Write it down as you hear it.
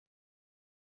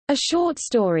A short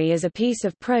story is a piece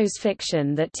of prose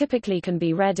fiction that typically can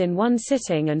be read in one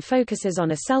sitting and focuses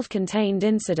on a self-contained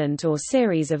incident or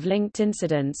series of linked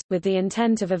incidents, with the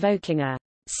intent of evoking a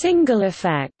single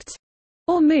effect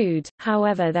or mood.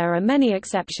 However, there are many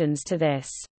exceptions to this.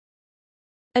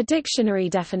 A dictionary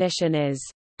definition is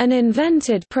an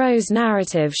invented prose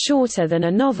narrative shorter than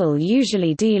a novel,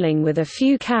 usually dealing with a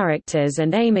few characters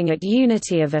and aiming at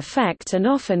unity of effect and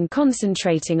often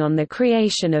concentrating on the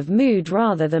creation of mood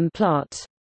rather than plot.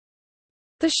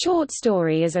 The short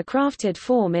story is a crafted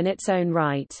form in its own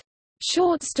right.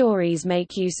 Short stories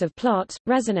make use of plot,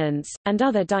 resonance, and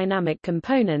other dynamic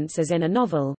components as in a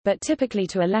novel, but typically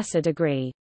to a lesser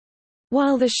degree.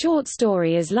 While the short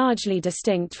story is largely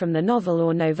distinct from the novel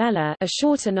or novella, a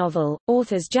shorter novel,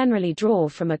 authors generally draw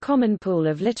from a common pool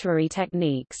of literary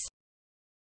techniques.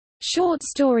 Short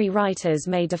story writers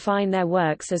may define their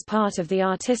works as part of the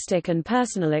artistic and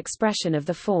personal expression of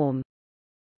the form.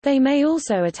 They may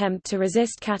also attempt to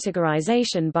resist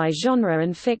categorization by genre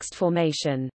and fixed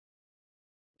formation.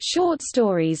 Short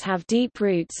stories have deep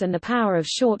roots, and the power of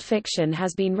short fiction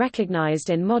has been recognized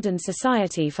in modern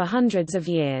society for hundreds of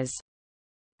years.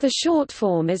 The short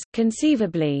form is,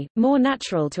 conceivably, more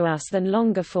natural to us than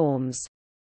longer forms.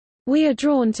 We are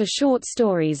drawn to short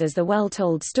stories as the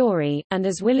well-told story, and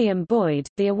as William Boyd,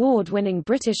 the award-winning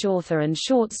British author and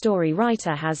short story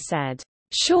writer, has said,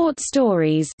 "Short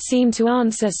stories seem to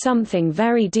answer something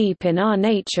very deep in our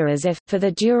nature, as if, for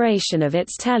the duration of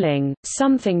its telling,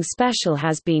 something special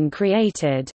has been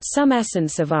created, some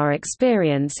essence of our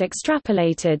experience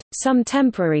extrapolated, some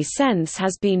temporary sense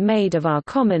has been made of our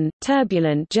common,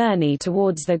 turbulent journey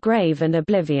towards the grave and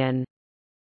oblivion."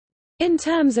 In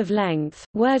terms of length,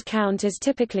 word count is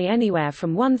typically anywhere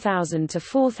from 1,000 to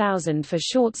 4,000 for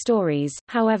short stories,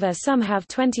 however some have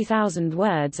 20,000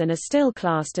 words and are still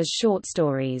classed as short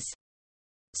stories.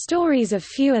 Stories of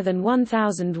fewer than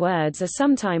 1,000 words are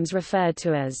sometimes referred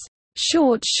to as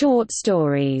short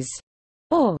stories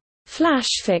or flash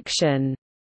fiction.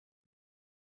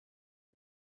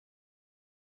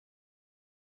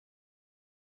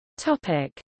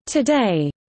 Today,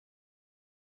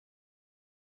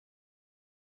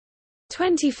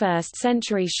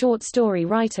 21st-century short story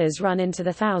writers run into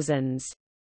the thousands.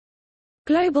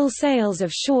 Global sales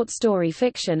of short story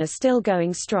fiction are still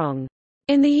going strong.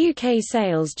 In the UK,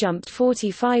 sales jumped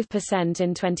 45%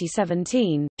 in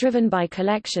 2017, driven by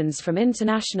collections from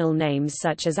international names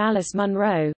such as Alice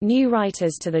Munro, new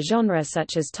writers to the genre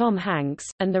such as Tom Hanks,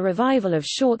 and the revival of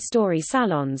short story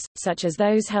salons, such as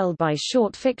those held by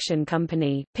short fiction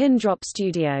company, Pin Drop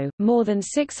Studio. More than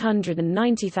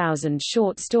 690,000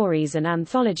 short stories and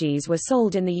anthologies were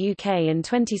sold in the UK in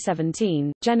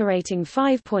 2017, generating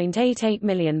 £5.88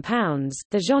 million,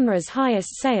 the genre's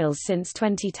highest sales since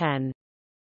 2010.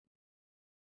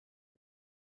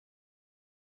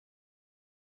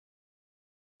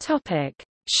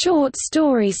 Short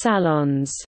story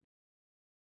salons.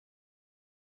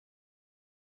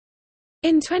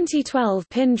 In 2012,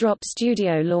 Pin Drop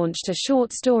Studio launched a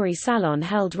short story salon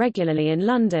held regularly in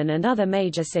London and other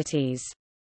major cities.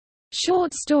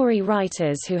 Short story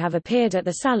writers who have appeared at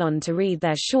the salon to read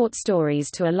their short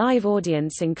stories to a live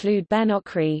audience include Ben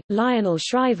Okri, Lionel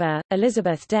Shriver,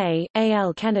 Elizabeth Day,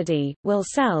 A.L. Kennedy, Will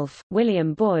Self,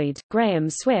 William Boyd, Graham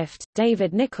Swift,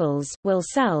 David Nichols, Will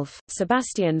Self,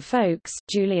 Sebastian Folkes,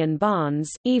 Julian Barnes,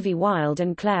 Evie Wilde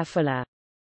and Claire Fuller.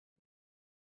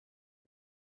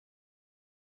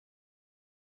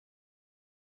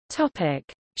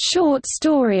 Short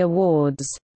Story Awards.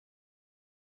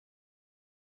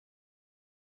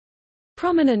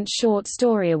 Prominent short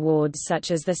story awards such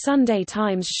as the Sunday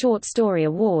Times Short Story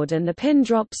Award and the Pin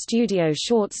Drop Studio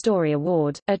Short Story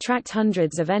Award attract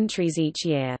hundreds of entries each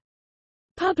year.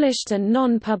 Published and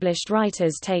non-published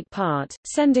writers take part,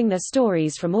 sending their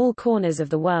stories from all corners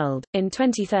of the world. In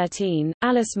 2013,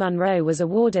 Alice Munro was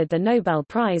awarded the Nobel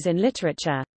Prize in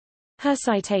Literature. Her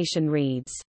citation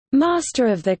reads, "Master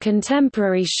of the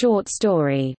Contemporary Short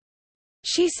Story."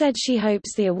 She said she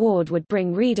hopes the award would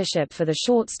bring readership for the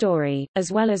short story,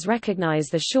 as well as recognize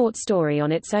the short story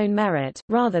on its own merit,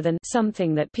 rather than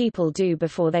something that people do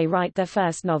before they write their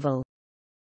first novel.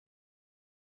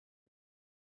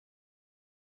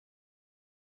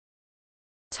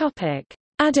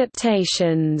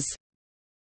 Adaptations.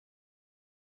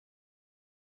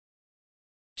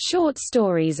 Short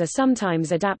stories are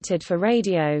sometimes adapted for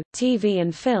radio, TV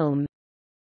and film.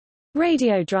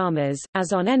 Radio dramas,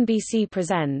 as on NBC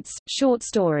Presents, Short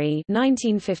Story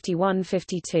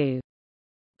 1951-52.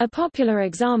 A popular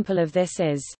example of this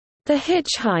is The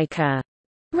Hitchhiker,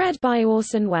 read by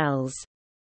Orson Welles.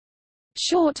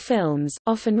 Short films,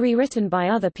 often rewritten by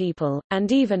other people,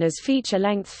 and even as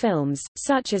feature-length films,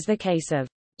 such as the case of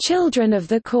Children of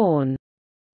the Corn,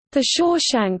 The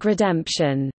Shawshank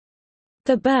Redemption,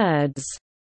 The Birds,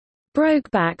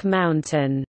 Brokeback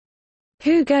Mountain,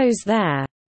 Who Goes There,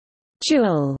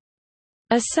 Jewel,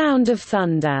 A Sound of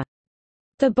Thunder,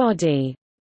 The Body,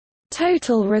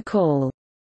 Total Recall,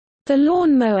 The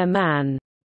Lawn-Mower Man,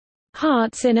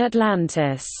 Hearts in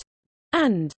Atlantis,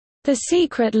 and The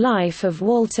Secret Life of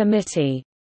Walter Mitty.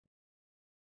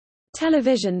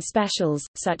 Television specials,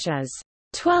 such as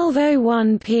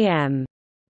 12:01 p.m.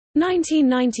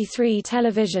 1993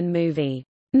 television movie,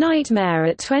 Nightmare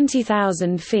at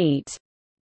 20,000 Feet,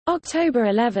 October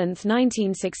 11,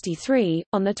 1963,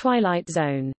 on The Twilight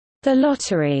Zone, The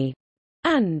Lottery,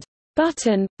 and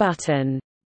Button, Button,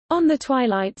 on The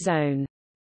Twilight Zone.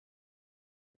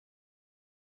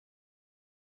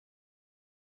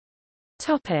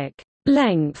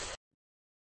 Length.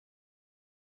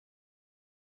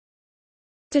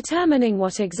 Determining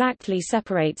what exactly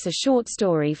separates a short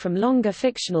story from longer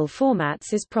fictional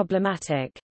formats is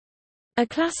problematic. A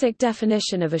classic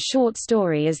definition of a short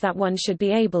story is that one should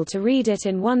be able to read it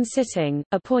in one sitting,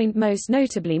 a point most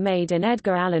notably made in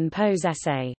Edgar Allan Poe's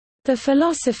essay, The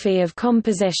Philosophy of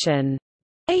Composition,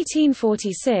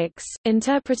 1846.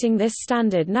 Interpreting this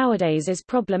standard nowadays is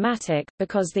problematic,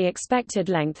 because the expected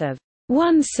length of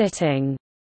one sitting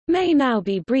may now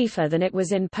be briefer than it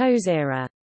was in Poe's era.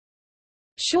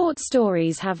 Short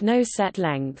stories have no set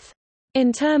length.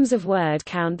 In terms of word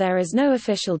count, there is no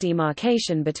official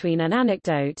demarcation between an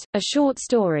anecdote, a short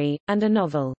story, and a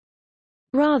novel.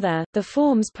 Rather, the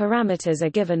form's parameters are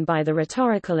given by the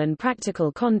rhetorical and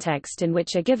practical context in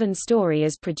which a given story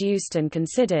is produced and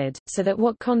considered, so that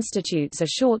what constitutes a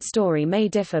short story may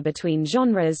differ between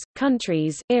genres,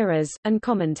 countries, eras, and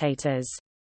commentators.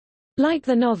 Like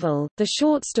the novel, the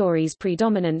short story's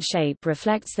predominant shape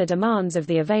reflects the demands of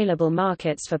the available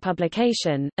markets for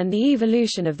publication, and the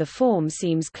evolution of the form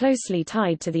seems closely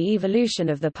tied to the evolution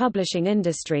of the publishing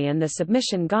industry and the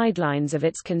submission guidelines of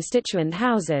its constituent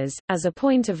houses. As a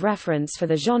point of reference for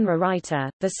the genre writer,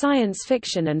 the Science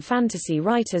Fiction and Fantasy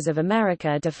Writers of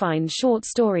America defined short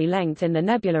story length in the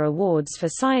Nebula Awards for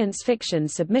Science Fiction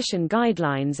submission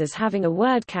guidelines as having a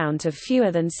word count of fewer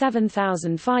than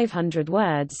 7,500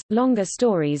 words. Longer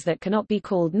stories that cannot be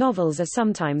called novels are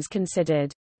sometimes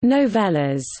considered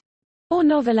novellas or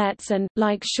novelettes and,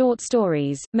 like short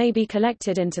stories, may be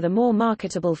collected into the more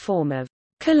marketable form of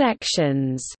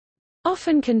collections,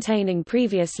 often containing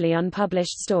previously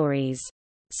unpublished stories.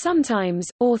 Sometimes,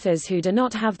 authors who do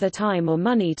not have the time or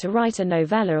money to write a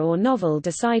novella or novel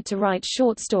decide to write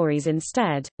short stories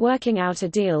instead, working out a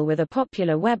deal with a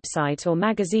popular website or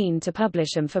magazine to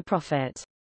publish them for profit.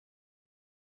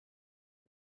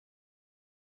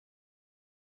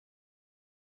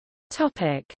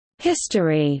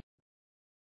 History.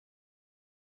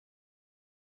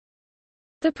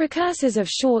 The precursors of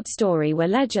short story were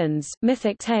legends,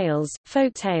 mythic tales,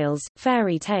 folk tales,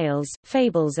 fairy tales,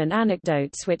 fables and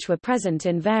anecdotes which were present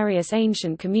in various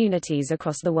ancient communities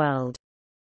across the world.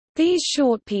 These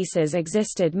short pieces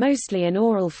existed mostly in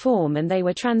oral form and they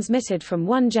were transmitted from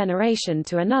one generation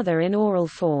to another in oral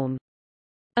form.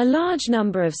 A large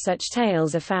number of such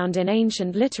tales are found in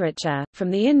ancient literature, from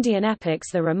the Indian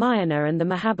epics the Ramayana and the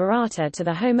Mahabharata to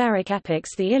the Homeric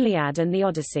epics the Iliad and the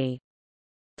Odyssey.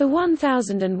 The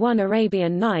 1001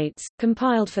 Arabian Nights,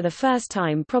 compiled for the first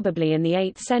time probably in the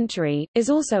 8th century, is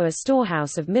also a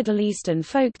storehouse of Middle Eastern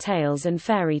folk tales and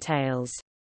fairy tales.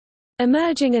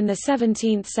 Emerging in the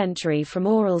 17th century from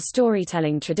oral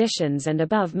storytelling traditions and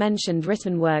above-mentioned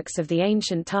written works of the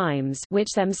ancient times,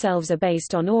 which themselves are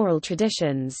based on oral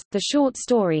traditions, the short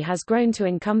story has grown to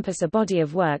encompass a body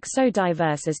of work so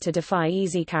diverse as to defy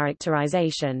easy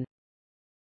characterization.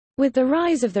 With the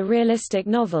rise of the realistic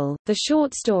novel, the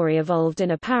short story evolved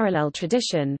in a parallel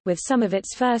tradition, with some of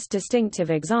its first distinctive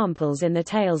examples in the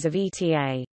tales of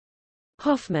E.T.A.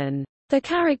 Hoffmann. The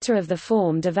character of the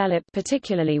form developed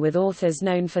particularly with authors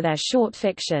known for their short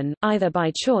fiction, either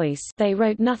by choice they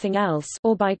wrote nothing else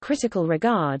or by critical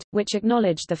regard, which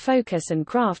acknowledged the focus and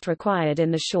craft required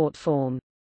in the short form.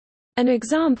 An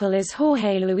example is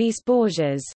Jorge Luis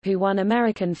Borges, who won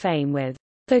American fame with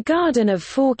The Garden of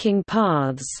Forking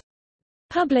Paths,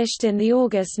 published in the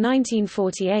August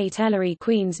 1948 Ellery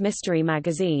Queen's Mystery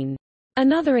magazine.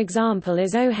 Another example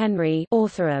is O. Henry,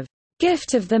 author of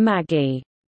Gift of the Magi,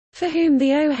 for whom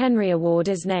the O. Henry Award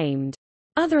is named.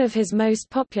 Other of his most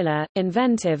popular,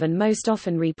 inventive and most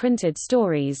often reprinted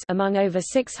stories among over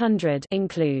 600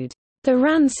 include The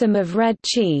Ransom of Red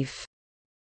Chief,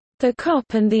 The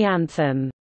Cop and the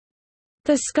Anthem,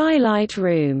 The Skylight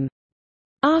Room,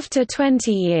 After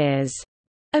 20 Years,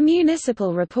 A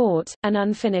Municipal Report, An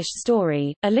Unfinished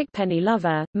Story, A Lickpenny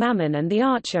Lover, Mammon and the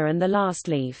Archer and the Last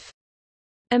Leaf.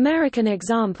 American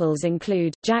examples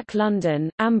include, Jack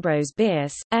London, Ambrose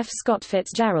Bierce, F. Scott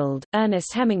Fitzgerald,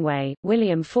 Ernest Hemingway,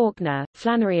 William Faulkner,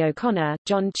 Flannery O'Connor,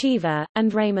 John Cheever,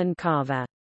 and Raymond Carver.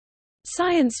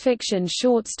 Science fiction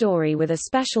short story with a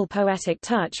special poetic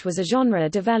touch was a genre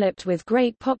developed with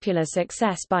great popular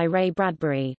success by Ray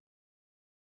Bradbury.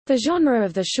 The genre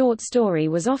of the short story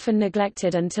was often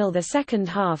neglected until the second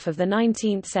half of the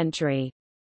 19th century.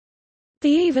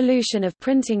 The evolution of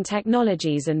printing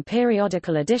technologies and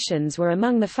periodical editions were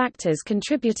among the factors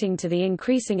contributing to the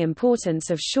increasing importance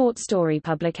of short story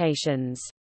publications.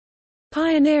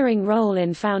 Pioneering role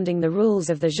in founding the rules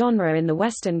of the genre in the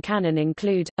Western canon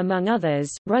include, among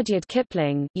others, Rudyard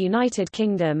Kipling, United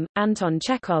Kingdom, Anton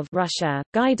Chekhov, Russia,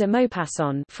 Guy de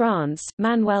Maupassant, France,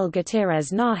 Manuel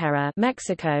Gutierrez Nájera,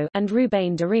 Mexico, and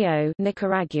Rubén Darío,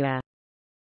 Nicaragua.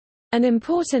 An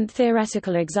important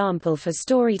theoretical example for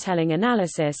storytelling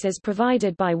analysis is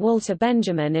provided by Walter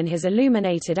Benjamin in his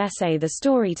illuminated essay The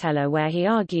Storyteller, where he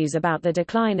argues about the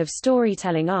decline of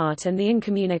storytelling art and the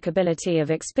incommunicability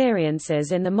of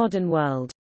experiences in the modern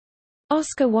world.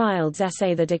 Oscar Wilde's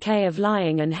essay The Decay of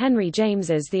Lying and Henry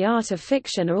James's The Art of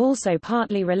Fiction are also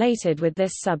partly related with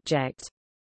this subject.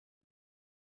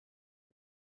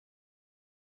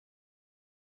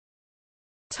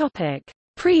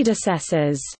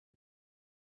 Predecessors.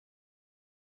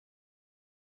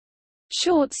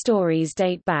 Short stories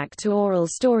date back to oral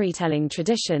storytelling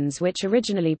traditions which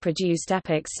originally produced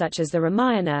epics such as the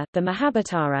Ramayana, the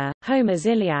Mahabharata, Homer's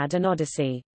Iliad and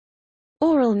Odyssey.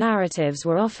 Oral narratives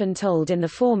were often told in the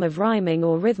form of rhyming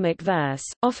or rhythmic verse,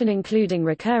 often including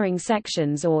recurring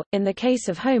sections or, in the case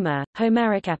of Homer,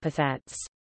 Homeric epithets.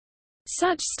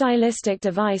 Such stylistic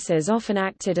devices often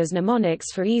acted as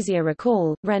mnemonics for easier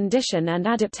recall, rendition and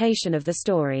adaptation of the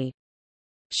story.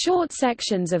 Short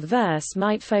sections of verse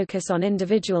might focus on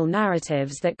individual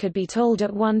narratives that could be told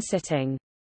at one sitting.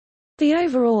 The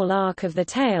overall arc of the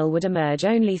tale would emerge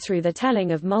only through the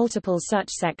telling of multiple such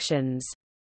sections.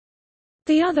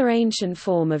 The other ancient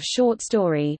form of short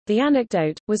story, the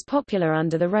anecdote, was popular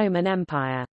under the Roman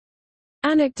Empire.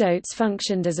 Anecdotes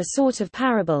functioned as a sort of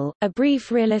parable, a brief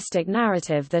realistic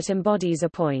narrative that embodies a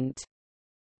point.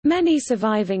 Many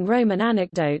surviving Roman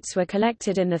anecdotes were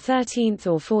collected in the 13th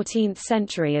or 14th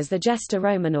century as the Gesta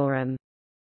Romanorum.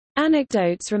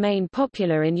 Anecdotes remained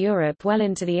popular in Europe well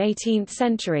into the 18th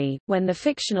century, when the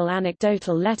fictional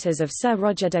anecdotal letters of Sir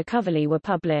Roger de Coverley were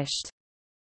published.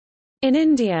 In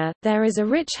India, there is a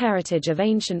rich heritage of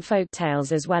ancient folk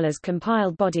tales as well as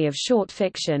compiled body of short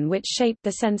fiction which shaped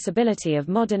the sensibility of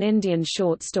modern Indian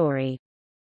short story.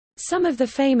 Some of the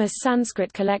famous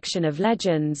Sanskrit collection of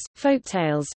legends, folk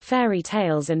tales, fairy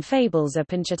tales and fables are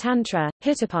Panchatantra,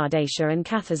 Hitopadesha and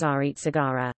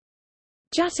Kathasaritsagara.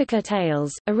 Jataka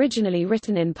Tales, originally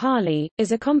written in Pali,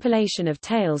 is a compilation of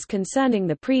tales concerning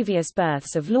the previous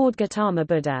births of Lord Gautama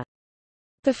Buddha.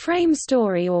 The frame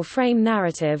story or frame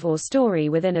narrative or story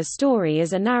within a story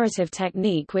is a narrative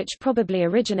technique which probably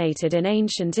originated in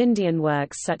ancient Indian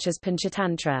works such as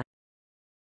Panchatantra.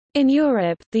 In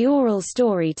Europe, the oral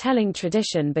story-telling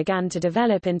tradition began to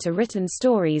develop into written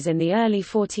stories in the early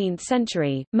 14th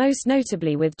century, most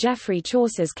notably with Geoffrey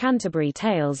Chaucer's Canterbury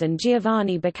Tales and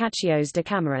Giovanni Boccaccio's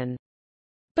Decameron.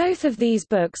 Both of these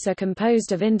books are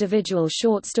composed of individual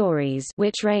short stories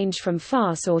which range from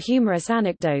farce or humorous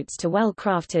anecdotes to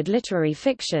well-crafted literary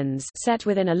fictions set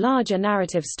within a larger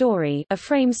narrative story, a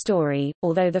frame story,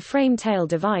 although the frame tale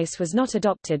device was not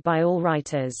adopted by all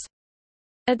writers.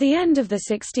 At the end of the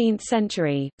 16th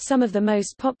century, some of the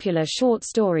most popular short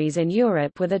stories in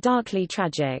Europe were the darkly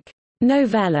tragic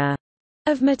novella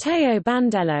of Matteo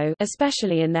Bandello,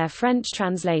 especially in their French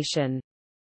translation.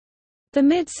 The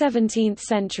mid-17th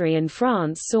century in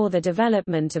France saw the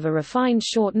development of a refined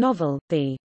short novel,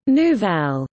 the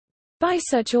nouvelle, by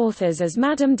such authors as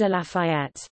Madame de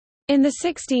Lafayette. In the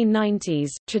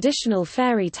 1690s, traditional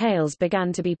fairy tales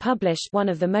began to be published. One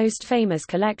of the most famous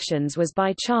collections was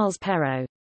by Charles Perrault.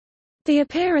 The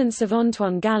appearance of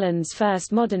Antoine Galland's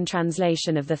first modern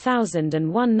translation of The Thousand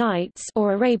and One Nights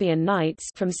or Arabian Nights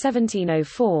from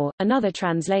 1704, another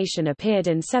translation appeared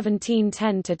in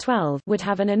 1710-12, would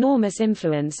have an enormous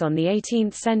influence on the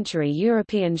 18th-century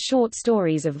European short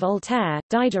stories of Voltaire,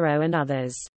 Diderot and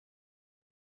others.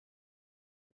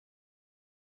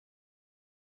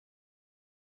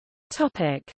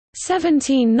 Topic: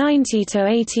 1790 to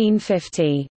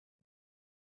 1850.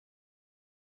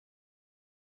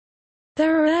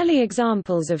 There are early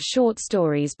examples of short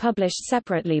stories published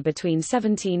separately between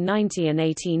 1790 and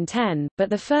 1810, but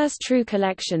the first true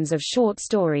collections of short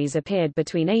stories appeared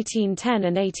between 1810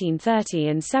 and 1830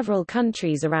 in several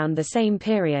countries around the same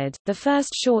period. The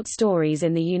first short stories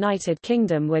in the United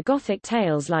Kingdom were Gothic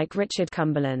tales like Richard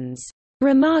Cumberland's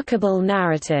remarkable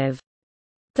narrative,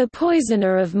 The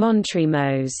Poisoner of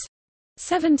Montremose,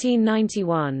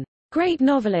 1791. Great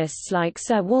novelists like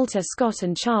Sir Walter Scott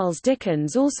and Charles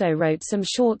Dickens also wrote some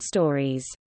short stories.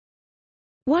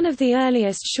 One of the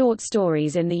earliest short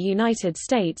stories in the United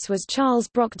States was Charles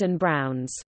Brockden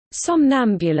Brown's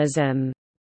Somnambulism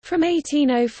from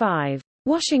 1805.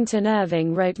 Washington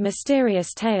Irving wrote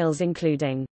mysterious tales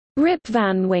including Rip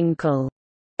Van Winkle,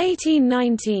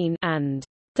 1819, and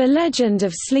The Legend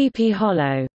of Sleepy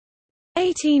Hollow,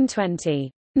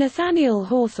 1820. Nathaniel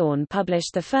Hawthorne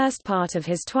published the first part of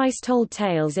his Twice Told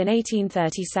Tales in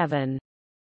 1837.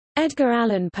 Edgar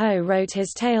Allan Poe wrote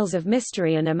his Tales of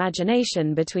Mystery and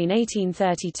Imagination between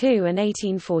 1832 and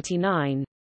 1849.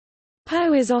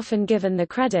 Poe is often given the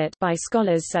credit by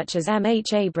scholars such as M.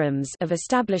 H. Abrams of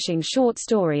establishing short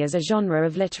story as a genre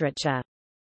of literature.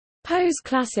 Poe's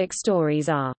classic stories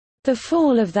are The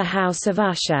Fall of the House of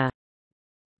Usher,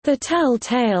 The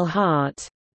Tell-Tale Heart,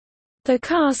 The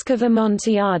Cask of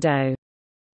Amontillado,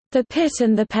 The Pit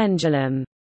and the Pendulum,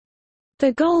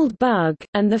 The Gold Bug,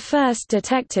 and the first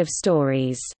detective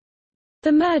stories,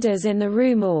 The Murders in the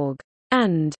Rue Morgue,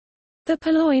 and The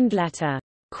Purloined Letter.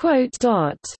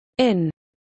 In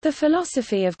The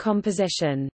Philosophy of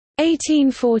Composition,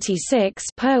 1846,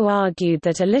 Poe argued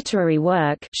that a literary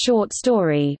work, short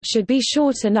story, should be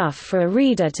short enough for a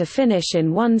reader to finish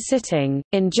in one sitting.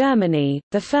 In Germany,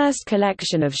 the first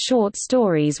collection of short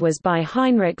stories was by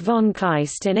Heinrich von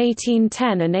Kleist in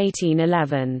 1810 and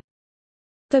 1811.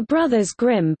 The brothers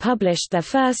Grimm published their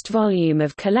first volume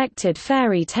of collected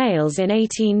fairy tales in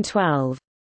 1812.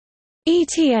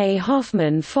 E.T.A.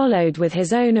 Hoffmann followed with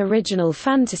his own original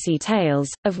fantasy tales,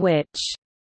 of which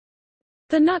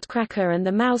The Nutcracker and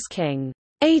the Mouse King,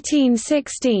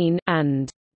 1816,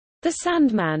 and The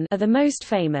Sandman are the most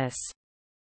famous.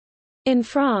 In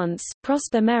France,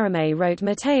 Prosper Mérimée wrote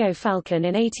Matteo Falcon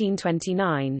in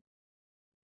 1829.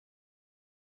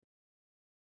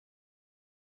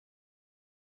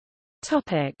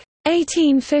 Topic: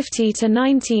 1850 to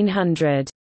 1900.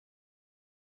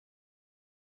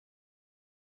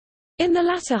 In the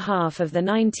latter half of the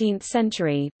 19th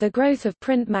century, the growth of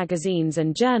print magazines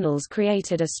and journals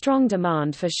created a strong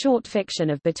demand for short fiction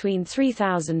of between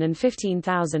 3,000 and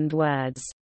 15,000 words.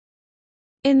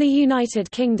 In the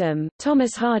United Kingdom,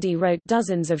 Thomas Hardy wrote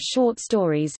dozens of short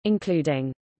stories,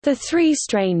 including The Three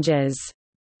Strangers,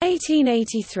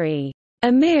 1883,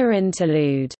 A Mere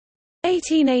Interlude,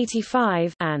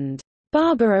 1885, and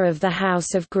Barbara of the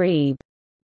House of Grebe,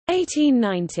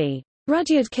 1890.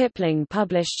 Rudyard Kipling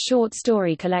published short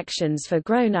story collections for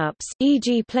grown-ups,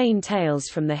 e.g. Plain Tales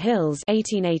from the Hills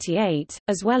 1888,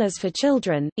 as well as for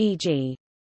children, e.g.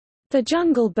 The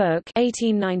Jungle Book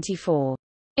 1894.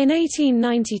 In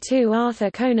 1892,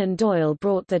 Arthur Conan Doyle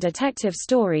brought the detective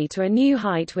story to a new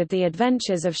height with The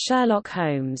Adventures of Sherlock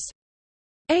Holmes.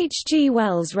 H. G.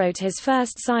 Wells wrote his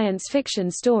first science fiction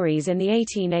stories in the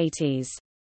 1880s.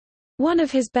 One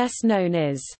of his best known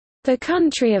is The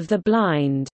Country of the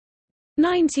Blind,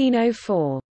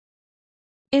 1904.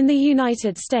 In the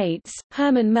United States,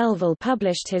 Herman Melville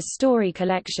published his story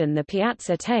collection The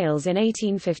Piazza Tales in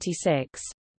 1856.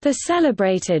 The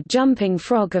Celebrated Jumping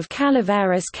Frog of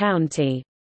Calaveras County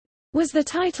was the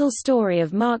title story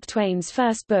of Mark Twain's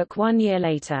first book 1 year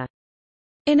later.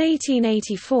 In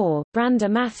 1884, Brander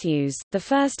Matthews, the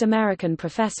first American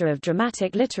professor of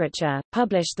dramatic literature,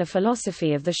 published The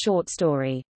Philosophy of the Short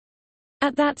Story.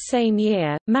 At that same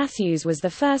year, Matthews was the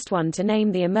first one to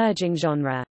name the emerging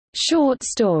genre, short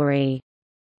story.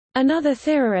 Another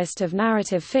theorist of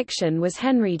narrative fiction was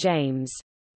Henry James.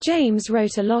 James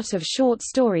wrote a lot of short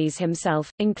stories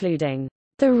himself, including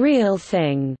The Real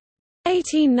Thing,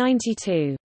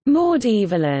 1892, Maud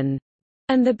Evelyn,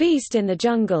 and The Beast in the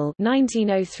Jungle,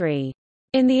 1903.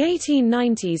 In the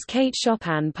 1890s, Kate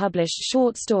Chopin published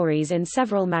short stories in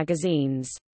several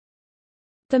magazines.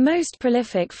 The most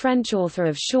prolific French author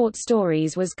of short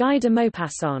stories was Guy de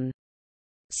Maupassant.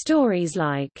 Stories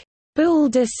like Boule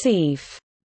de Sif,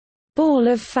 Ball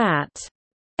of Fat,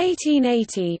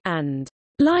 1880, and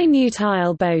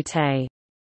L'inutile beauté,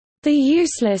 The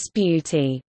Useless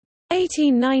Beauty,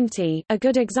 1890, are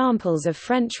good examples of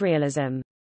French realism.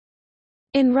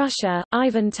 In Russia,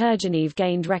 Ivan Turgenev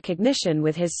gained recognition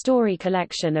with his story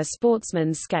collection A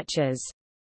Sportsman's Sketches.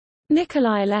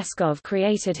 Nikolai Leskov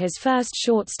created his first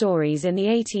short stories in the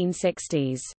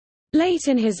 1860s. Late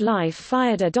in his life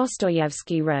Fyodor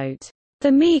Dostoyevsky wrote,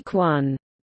 The Meek One,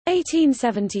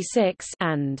 1876,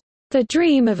 and The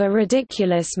Dream of a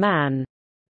Ridiculous Man,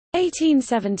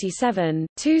 1877,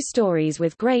 two stories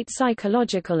with great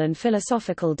psychological and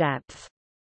philosophical depth.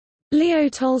 Leo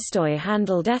Tolstoy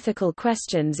handled ethical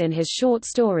questions in his short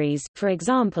stories, for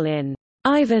example in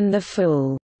Ivan the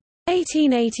Fool,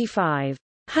 1885,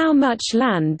 How Much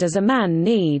Land Does a Man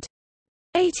Need,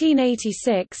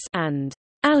 1886, and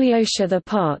Alyosha the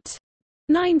Pot,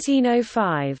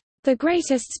 1905. The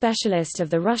greatest specialist of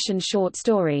the Russian short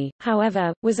story,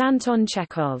 however, was Anton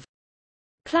Chekhov.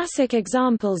 Classic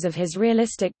examples of his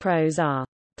realistic prose are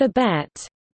The Bet,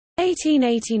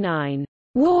 1889,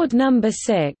 Ward No. 6,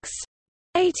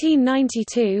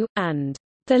 1892, and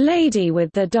The Lady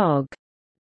with the Dog,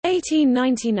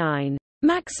 1899.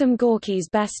 Maxim Gorky's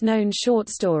best-known short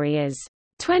story is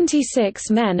 26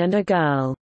 Men and a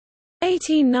Girl,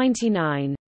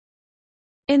 1899.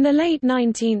 In the late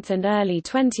 19th and early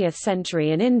 20th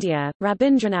century in India,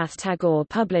 Rabindranath Tagore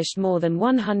published more than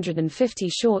 150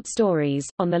 short stories,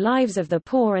 on the lives of the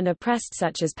poor and oppressed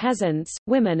such as peasants,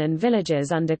 women and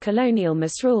villagers under colonial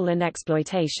misrule and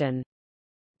exploitation.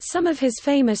 Some of his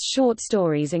famous short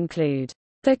stories include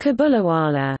The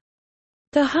Kabulawala,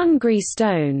 The Hungry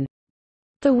Stone,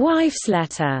 The Wife's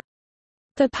Letter,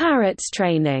 The Parrot's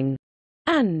Training,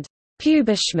 and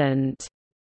Pubishment.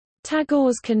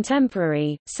 Tagore's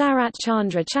contemporary, Sarat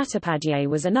Chandra Chattopadhyay,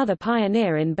 was another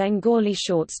pioneer in Bengali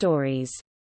short stories.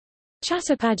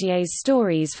 Chattopadhyay's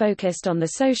stories focused on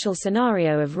the social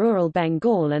scenario of rural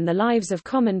Bengal and the lives of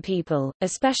common people,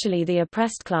 especially the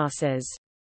oppressed classes.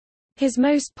 His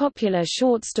most popular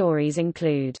short stories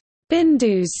include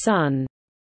Bindu's Son,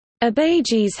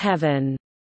 Abaji's Heaven,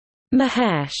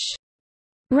 Mahesh,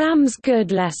 Ram's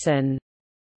Good Lesson,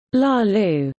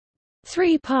 Lalu,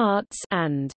 3 parts,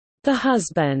 and The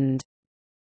Husband.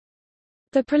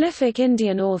 The prolific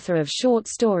Indian author of short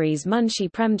stories Munshi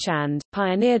Premchand,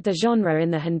 pioneered the genre in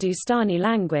the Hindustani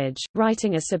language,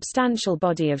 writing a substantial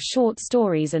body of short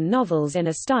stories and novels in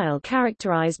a style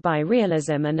characterized by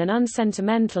realism and an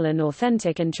unsentimental and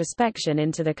authentic introspection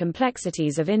into the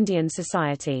complexities of Indian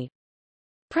society.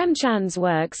 Premchand's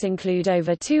works include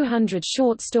over 200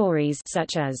 short stories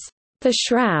such as The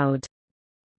Shroud,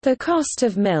 The Cost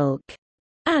of Milk,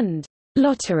 and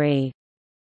Lottery.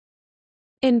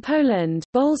 In Poland,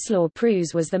 Bolesław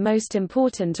Prus was the most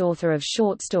important author of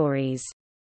short stories.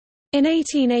 In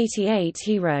 1888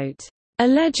 he wrote, A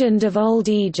Legend of Old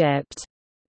Egypt.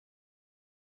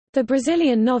 The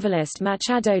Brazilian novelist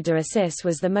Machado de Assis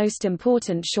was the most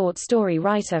important short story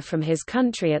writer from his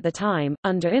country at the time,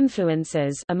 under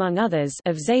influences among others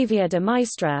of Xavier de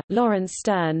Maistre, Laurence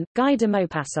Sterne, Guy de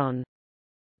Maupassant.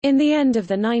 In the end of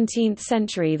the 19th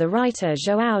century the writer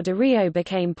João de Rio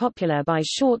became popular by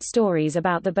short stories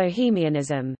about the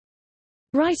Bohemianism.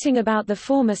 Writing about the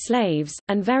former slaves,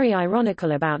 and very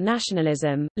ironical about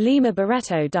nationalism, Lima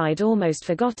Barreto died almost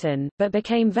forgotten, but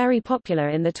became very popular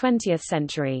in the 20th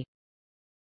century.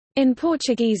 In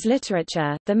Portuguese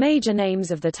literature, the major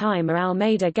names of the time are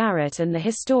Almeida Garrett and the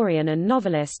historian and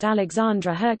novelist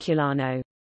Alexandre Herculano.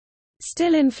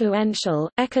 Still influential,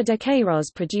 Eca de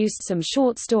Queiroz produced some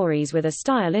short stories with a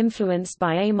style influenced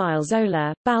by Émile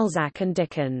Zola, Balzac and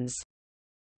Dickens.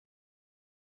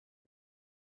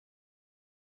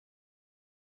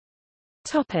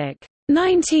 Topic: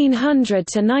 1900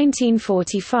 to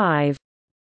 1945.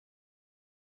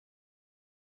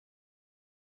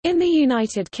 In the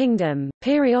United Kingdom,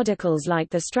 periodicals like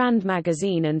The Strand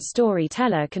magazine and Story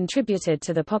Teller contributed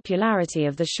to the popularity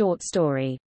of the short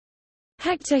story.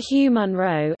 Hector Hugh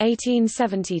Munro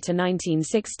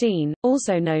 (1870–1916),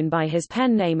 also known by his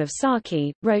pen name of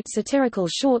Saki, wrote satirical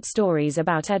short stories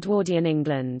about Edwardian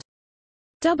England.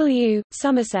 W.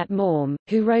 Somerset Maugham,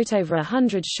 who wrote over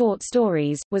 100 short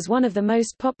stories, was one of the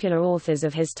most popular authors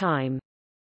of his time.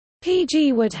 P.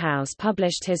 G. Wodehouse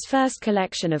published his first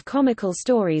collection of comical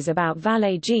stories about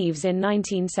Valet Jeeves in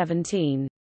 1917.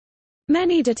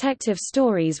 Many detective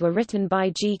stories were written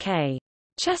by G.K.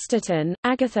 Chesterton,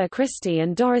 Agatha Christie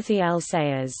and Dorothy L.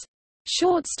 Sayers.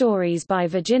 Short stories by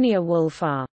Virginia Woolf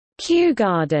are Kew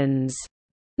Gardens,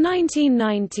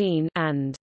 1919,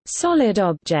 and Solid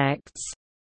Objects,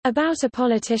 about a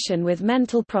politician with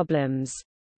mental problems.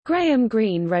 Graham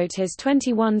Greene wrote his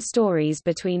 21 stories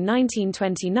between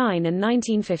 1929 and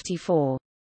 1954.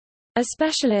 A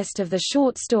specialist of the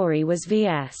short story was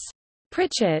V.S.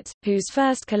 Pritchett, whose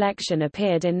first collection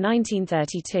appeared in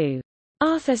 1932.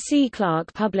 Arthur C.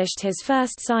 Clarke published his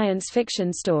first science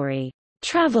fiction story,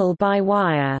 Travel by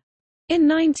Wire, in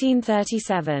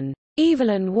 1937. Evil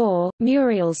and War,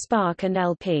 Muriel Spark and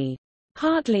L.P.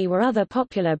 Hartley were other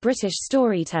popular British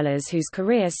storytellers whose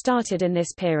career started in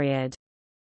this period.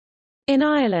 In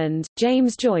Ireland,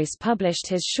 James Joyce published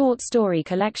his short story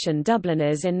collection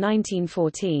Dubliners in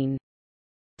 1914.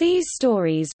 These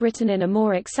stories, written in a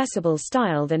more accessible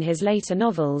style than his later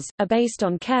novels, are based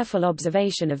on careful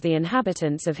observation of the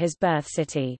inhabitants of his birth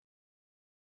city.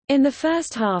 In the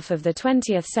first half of the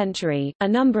 20th century, a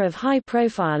number of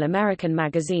high-profile American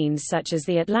magazines such as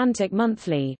The Atlantic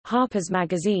Monthly, Harper's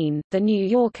Magazine, The New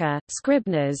Yorker,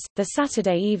 Scribner's, The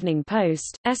Saturday Evening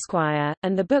Post, Esquire,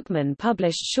 and The Bookman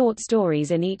published short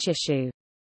stories in each issue.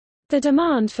 The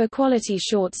demand for quality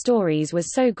short stories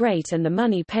was so great and the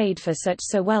money paid for such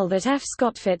so well that F.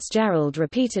 Scott Fitzgerald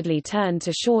repeatedly turned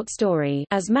to short story,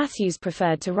 as Matthews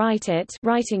preferred to write it,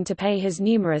 writing to pay his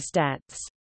numerous debts.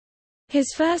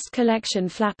 His first collection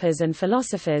Flappers and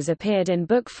Philosophers appeared in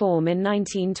book form in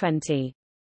 1920.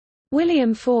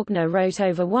 William Faulkner wrote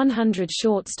over 100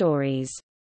 short stories.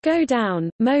 Go Down,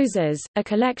 Moses, a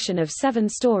collection of 7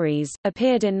 stories,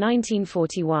 appeared in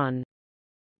 1941.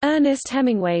 Ernest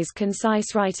Hemingway's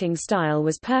concise writing style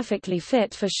was perfectly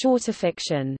fit for shorter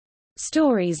fiction.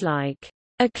 Stories like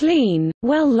A Clean,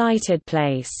 Well-Lighted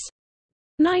Place,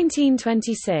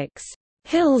 1926,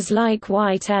 Hills Like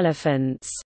White Elephants,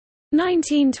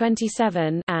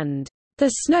 1927, and The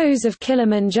Snows of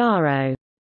Kilimanjaro,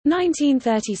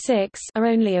 1936, are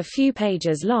only a few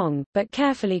pages long, but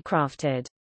carefully crafted.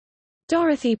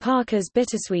 Dorothy Parker's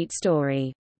bittersweet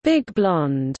story, Big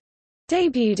Blonde,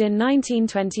 debuted in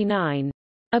 1929.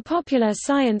 A popular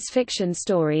science fiction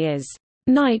story is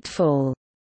Nightfall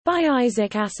by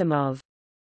Isaac Asimov.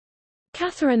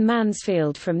 Catherine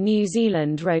Mansfield from New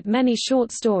Zealand wrote many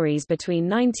short stories between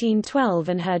 1912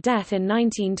 and her death in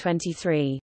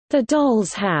 1923. The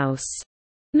Doll's House,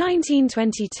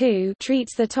 1922,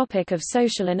 treats the topic of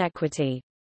social inequity.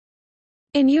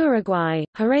 In Uruguay,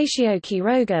 Horacio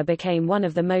Quiroga became one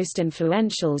of the most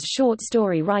influential short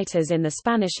story writers in the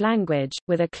Spanish language,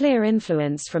 with a clear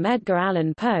influence from Edgar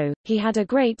Allan Poe. He had a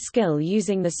great skill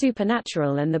using the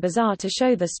supernatural and the bizarre to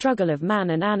show the struggle of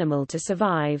man and animal to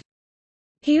survive.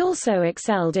 He also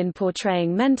excelled in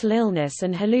portraying mental illness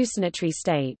and hallucinatory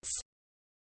states.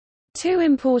 Two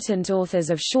important authors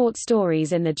of short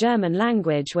stories in the German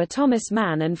language were Thomas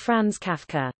Mann and Franz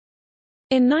Kafka.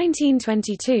 In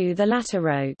 1922 the latter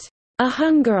wrote, A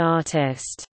Hunger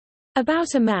Artist,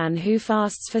 about a man who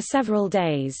fasts for several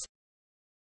days.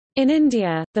 In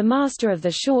India, the master of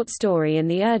the short story in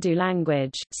the Urdu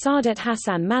language, Saadat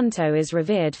Hasan Manto is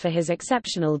revered for his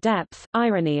exceptional depth,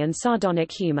 irony and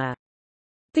sardonic humor.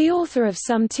 The author of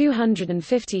some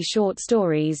 250 short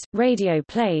stories, radio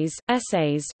plays,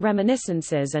 essays,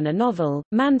 reminiscences and a novel,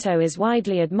 Manto is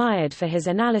widely admired for his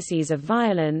analyses of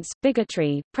violence,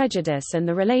 bigotry, prejudice and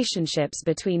the relationships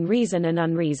between reason and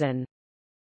unreason.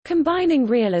 Combining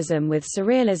realism with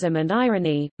surrealism and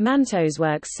irony, Manto's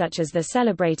works such as the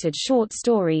celebrated short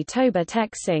story Toba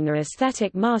Tek Singh are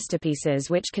aesthetic masterpieces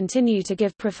which continue to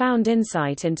give profound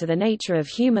insight into the nature of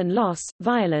human loss,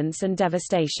 violence and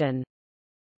devastation.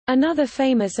 Another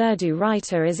famous Urdu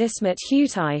writer is Ismat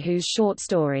Hutai, whose short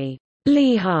story,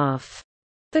 Lihaf,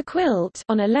 the Quilt,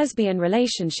 on a lesbian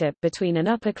relationship between an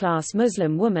upper-class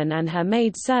Muslim woman and her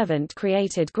maid-servant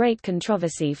created great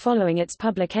controversy following its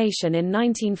publication in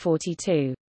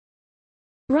 1942.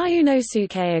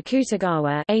 Ryunosuke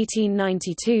Akutagawa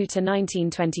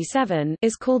 (1892–1927)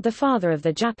 is called the father of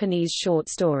the Japanese short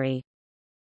story.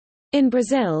 In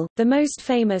Brazil, the most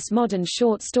famous modern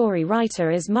short story writer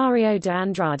is Mario de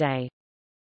Andrade.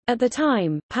 At the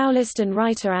time, Paulistan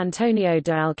writer Antonio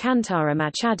de Alcântara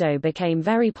Machado became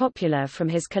very popular from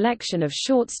his collection of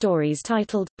short stories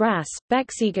titled Brass,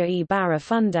 Bexiga e Barra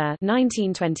Funda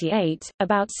 1928,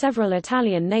 about several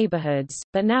Italian neighborhoods,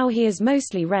 but now he is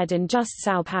mostly read in just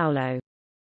São Paulo.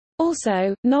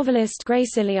 Also, novelist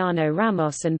Graciliano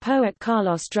Ramos and poet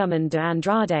Carlos Drummond de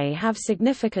Andrade have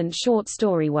significant short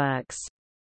story works.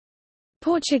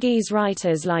 Portuguese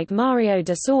writers like Mario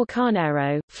de Sá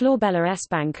Carneiro, Florbela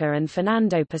Espanca and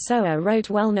Fernando Pessoa wrote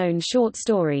well-known short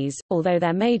stories, although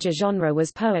their major genre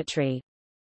was poetry.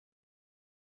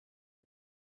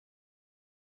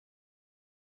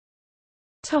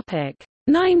 Topic: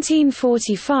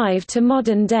 1945 to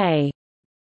modern day.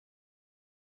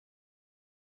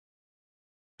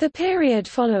 The period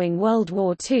following World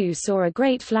War II saw a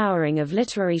great flowering of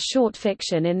literary short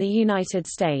fiction in the United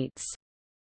States.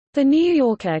 The New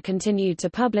Yorker continued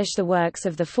to publish the works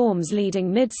of the form's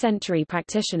leading mid-century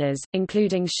practitioners,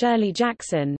 including Shirley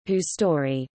Jackson, whose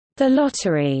story, The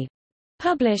Lottery,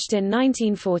 published in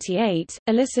 1948,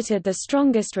 elicited the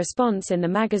strongest response in the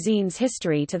magazine's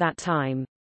history to that time.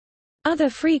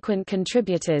 Other frequent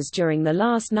contributors during the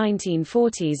last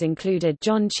 1940s included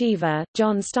John Cheever,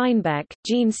 John Steinbeck,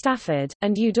 Jean Stafford,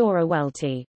 and Eudora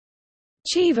Welty.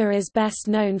 Cheever is best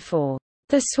known for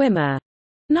The Swimmer,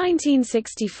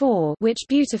 1964, which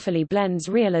beautifully blends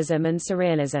realism and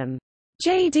surrealism.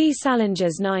 J. D.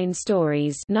 Salinger's 9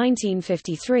 Stories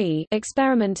 1953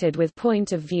 experimented with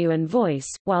point of view and voice,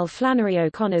 while Flannery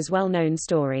O'Connor's well-known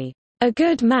story, A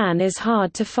Good Man is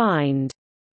Hard to Find,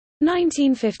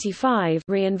 1955,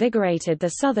 reinvigorated the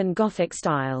Southern Gothic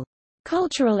style.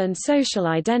 Cultural and social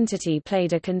identity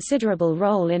played a considerable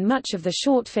role in much of the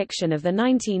short fiction of the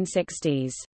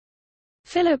 1960s.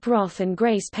 Philip Roth and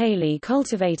Grace Paley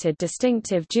cultivated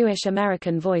distinctive Jewish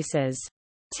American voices.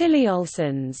 Tilly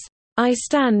Olson's I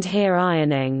Stand Here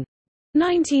Ironing,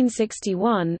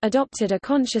 1961, adopted a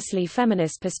consciously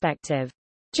feminist perspective.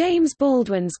 James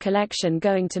Baldwin's collection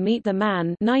Going to Meet the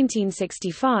Man,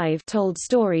 1965, told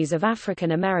stories of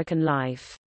African American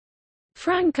life.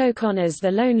 Frank O'Connor's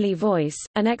The Lonely Voice,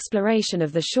 an exploration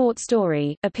of the short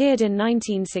story, appeared in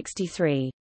 1963.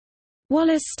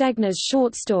 Wallace Stegner's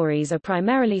short stories are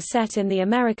primarily set in the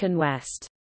American West.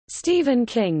 Stephen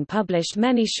King published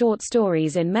many short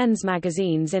stories in men's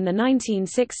magazines in the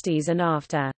 1960s and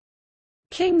after.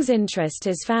 King's interest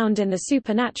is found in the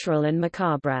supernatural and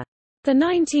macabre. The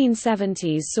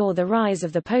 1970s saw the rise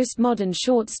of the postmodern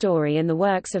short story in the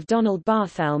works of Donald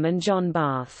Barthelme and John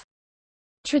Barth.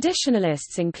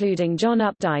 Traditionalists including John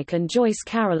Updike and Joyce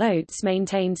Carol Oates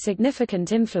maintained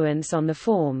significant influence on the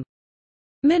form.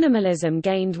 Minimalism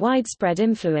gained widespread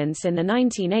influence in the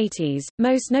 1980s,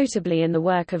 most notably in the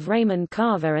work of Raymond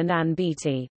Carver and Ann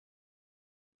Beattie.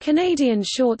 Canadian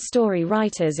short story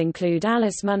writers include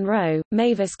Alice Munro,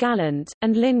 Mavis Gallant,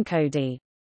 and Lynn Cody.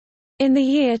 In the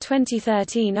year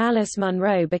 2013, Alice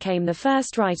Munro became the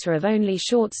first writer of only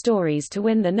short stories to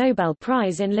win the Nobel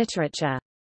Prize in Literature.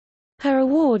 Her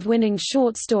award-winning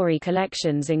short story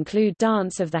collections include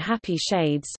Dance of the Happy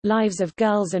Shades, Lives of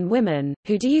Girls and Women,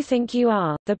 Who Do You Think You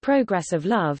Are?, The Progress of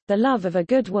Love, The Love of a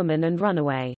Good Woman and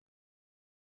Runaway.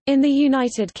 In the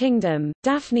United Kingdom,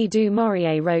 Daphne du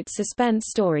Maurier wrote suspense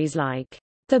stories like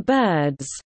The Birds,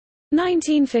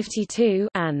 1952,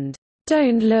 and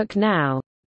Don't Look Now,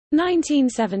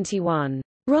 1971.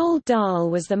 Roald Dahl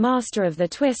was the master of the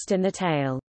twist in the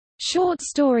tale. Short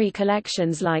story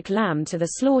collections like Lamb to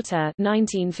the Slaughter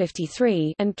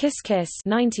 1953 and Kiss Kiss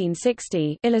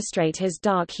 1960 illustrate his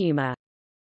dark humor.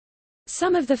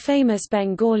 Some of the famous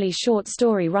Bengali short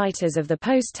story writers of the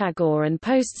post-Tagore and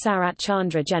post-Sarat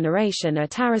Chandra generation are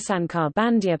Tarasankar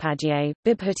Bandyopadhyay,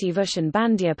 Bibhuti Bhushan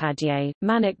Bandyopadhyay,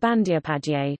 Manik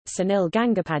Bandyopadhyay, Sunil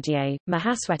Gangopadhyay,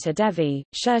 Mahasweta Devi,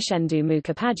 Shirshendu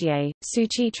Mukhopadhyay,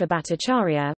 Suchitra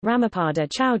Bhattacharya, Ramapada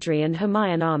Chowdhury and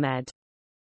Humayun Ahmed.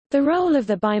 The role of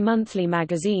the bi-monthly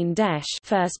magazine Desh,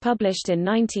 first published in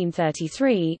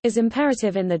 1933, is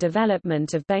imperative in the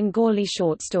development of Bengali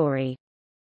short story.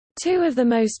 Two of the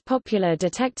most popular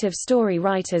detective story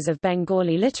writers of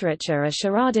Bengali literature are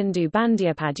Sharadindu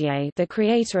Bandyopadhyay, the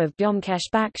creator of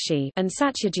Byomkesh Bakshi, and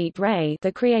Satyajit Ray,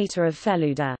 the creator of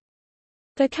Feluda.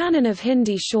 The canon of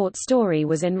Hindi short story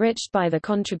was enriched by the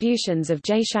contributions of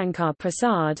Jaishankar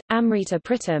Prasad, Amrita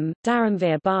Pritam,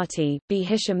 Dharamveer Bharti, B.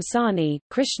 Hisham Sani,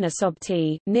 Krishna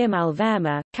Sobti, Nirmal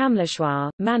Verma,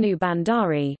 Kamleshwar, Manu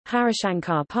Bandari,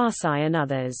 Harishankar Pasai and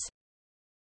others.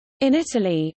 In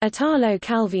Italy, Italo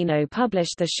Calvino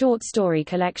published the short story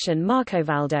collection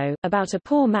Marcovaldo, about a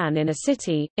poor man in a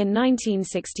city, in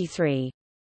 1963.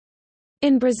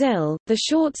 In Brazil, the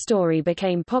short story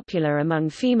became popular among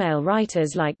female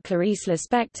writers like Clarice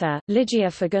Lispector,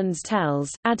 Ligia Fagundes Telles,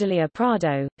 Adelia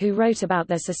Prado, who wrote about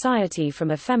their society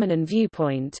from a feminine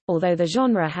viewpoint, although the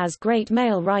genre has great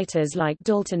male writers like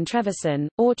Dalton Trevisan,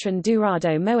 Autran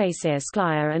Durado Moacir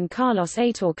Sclyer and Carlos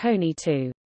Aitor Coni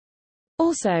too.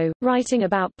 Also, writing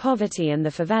about poverty and the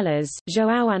favelas,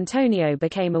 João Antonio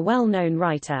became a well-known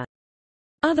writer.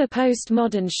 Other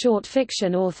post-modern short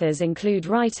fiction authors include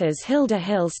writers Hilda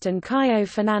Hilst and Caio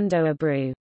Fernando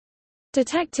Abreu.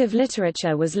 Detective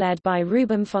literature was led by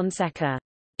Rubem Fonseca.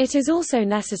 It is also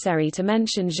necessary to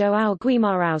mention João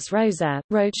Guimarães Rosa,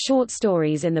 wrote short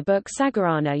stories in the book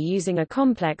Sagarana using a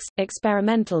complex,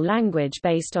 experimental language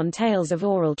based on tales of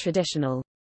oral traditional.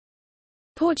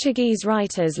 Portuguese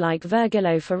writers like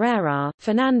Virgílio Ferreira,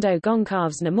 Fernando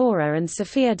Gonçalves Namora and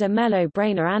Sofia de Mello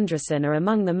Brainer Andresen are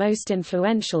among the most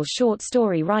influential short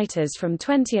story writers from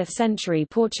 20th-century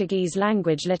Portuguese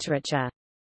language literature.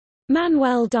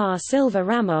 Manuel da Silva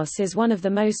Ramos is one of the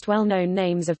most well-known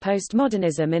names of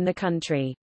postmodernism in the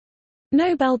country.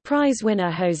 Nobel Prize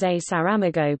winner José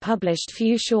Saramago published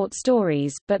few short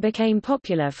stories, but became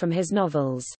popular from his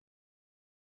novels.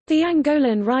 The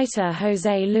Angolan writer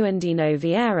José Luandino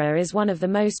Vieira is one of the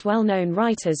most well-known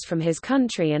writers from his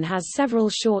country and has several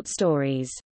short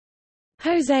stories.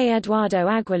 José Eduardo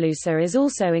Agualusa is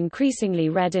also increasingly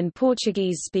read in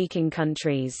Portuguese-speaking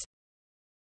countries.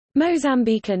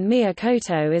 Mozambican Mia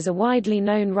Couto is a widely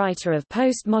known writer of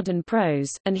postmodern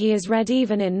prose, and he is read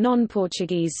even in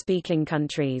non-Portuguese-speaking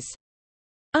countries.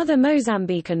 Other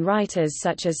Mozambican writers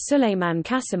such as Suleiman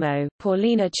Casimo,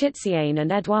 Paulina Chitsiane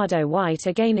and Eduardo White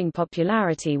are gaining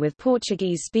popularity with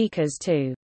Portuguese speakers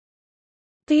too.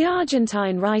 The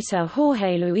Argentine writer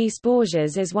Jorge Luis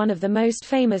Borges is one of the most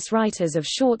famous writers of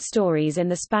short stories in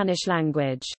the Spanish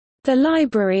language. The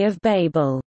Library of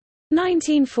Babel,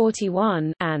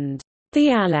 1941, and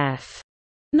The Aleph,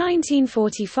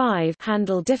 1945,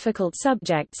 handle difficult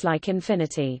subjects like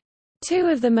infinity. Two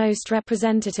of the most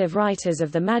representative writers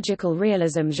of the magical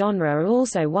realism genre are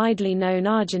also widely known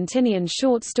Argentinian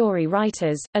short story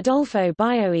writers, Adolfo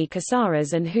Bioy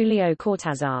Casares and Julio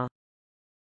Cortázar.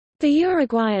 The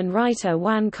Uruguayan writer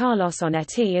Juan Carlos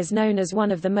Onetti is known as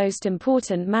one of the most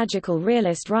important magical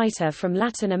realist writer from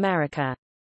Latin America.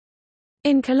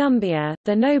 In Colombia,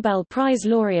 the Nobel Prize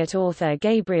laureate author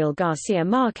Gabriel García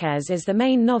Márquez is the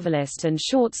main novelist and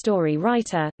short story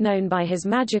writer, known by his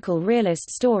magical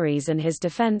realist stories and his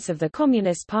defense of the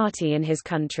Communist Party in his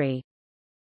country.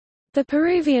 The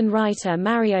Peruvian writer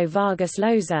Mario Vargas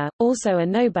Llosa, also a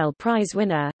Nobel Prize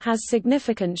winner, has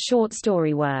significant short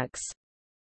story works.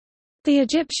 The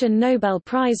Egyptian Nobel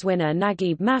Prize winner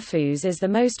Naguib Mahfouz is the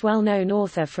most well-known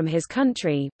author from his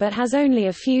country, but has only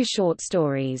a few short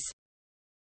stories.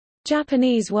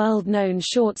 Japanese world-known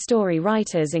short story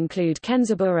writers include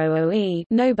Kenzaburo Oe,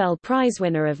 Nobel Prize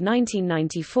winner of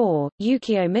 1994,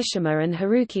 Yukio Mishima and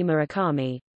Haruki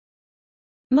Murakami.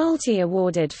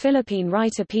 Multi-awarded Philippine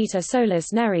writer Peter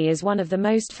Solis Neri is one of the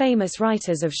most famous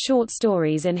writers of short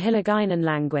stories in Hiligaynon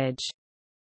language.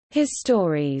 His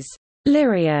stories,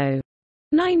 Lirio,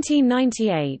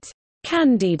 1998,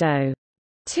 Candido,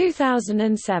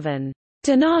 2007,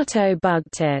 Donato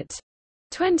Bugtit,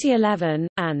 2011,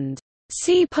 and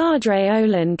Si Padre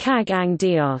Olan Cag ang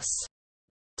Dios,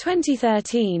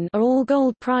 2013, are all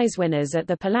Gold Prize winners at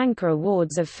the Palanca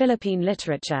Awards of Philippine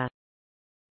Literature.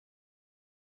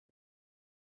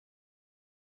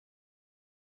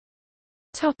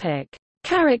 Topic: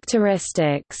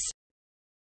 Characteristics.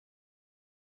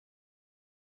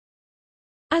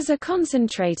 As a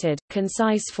concentrated,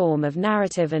 concise form of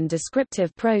narrative and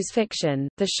descriptive prose fiction,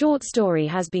 the short story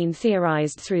has been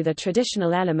theorized through the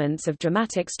traditional elements of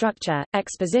dramatic structure,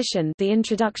 exposition, the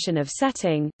introduction of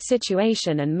setting,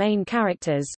 situation and main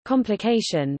characters,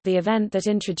 complication, the event that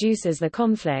introduces the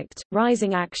conflict,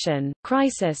 rising action,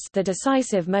 crisis, the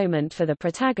decisive moment for the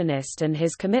protagonist and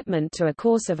his commitment to a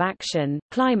course of action,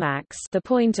 climax, the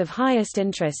point of highest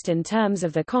interest in terms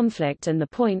of the conflict and the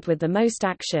point with the most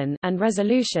action, and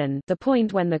resolution, the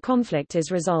point when the conflict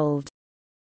is resolved.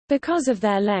 Because of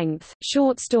their length,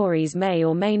 short stories may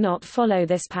or may not follow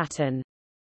this pattern.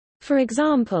 For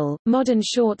example, modern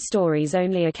short stories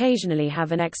only occasionally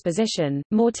have an exposition,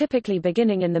 more typically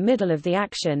beginning in the middle of the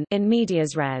action, in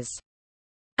medias res.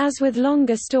 As with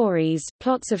longer stories,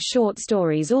 plots of short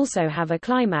stories also have a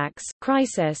climax,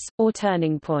 crisis, or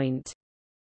turning point.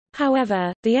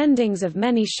 However, the endings of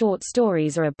many short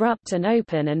stories are abrupt and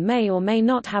open and may or may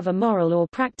not have a moral or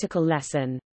practical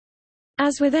lesson.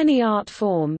 As with any art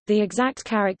form, the exact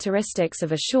characteristics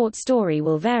of a short story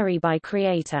will vary by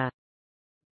creator.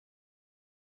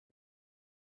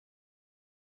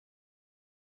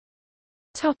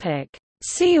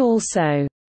 See also: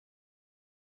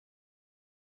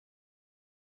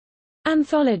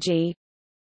 Anthology,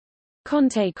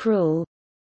 Conte cruel,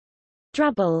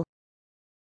 Drabble,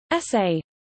 Essay,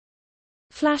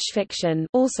 Flash fiction,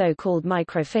 also called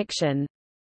microfiction,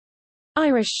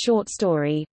 Irish short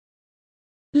story,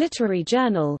 Literary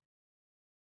journal,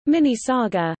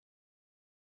 Mini-saga,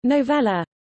 Novella,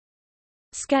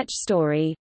 Sketch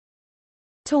story,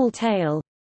 Tall tale,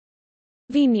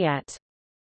 Vignette.